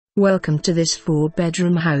Welcome to this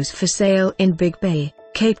 4-bedroom house for sale in Big Bay,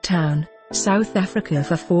 Cape Town, South Africa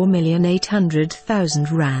for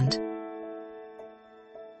R4,800,000.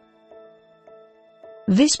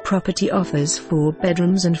 This property offers 4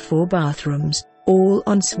 bedrooms and 4 bathrooms, all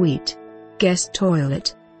ensuite, guest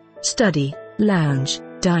toilet, study, lounge,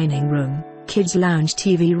 dining room, kids lounge,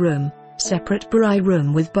 TV room, separate braai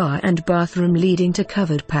room with bar and bathroom leading to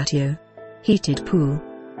covered patio, heated pool,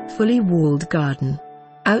 fully walled garden,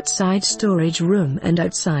 outside storage room and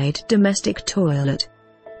outside domestic toilet,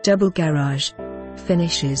 double garage.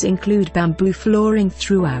 Finishes include bamboo flooring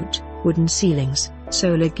throughout, wooden ceilings,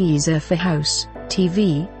 solar geyser for house,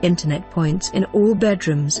 TV, internet points in all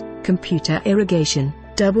bedrooms, computer irrigation,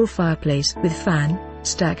 double fireplace with fan,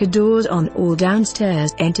 stacker doors on all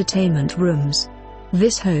downstairs entertainment rooms.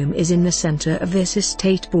 This home is in the center of this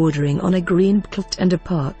estate bordering on a green plot and a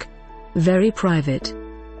park. Very private.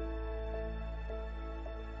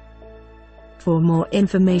 For more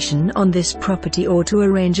information on this property or to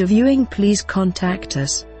arrange a viewing, please contact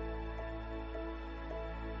us.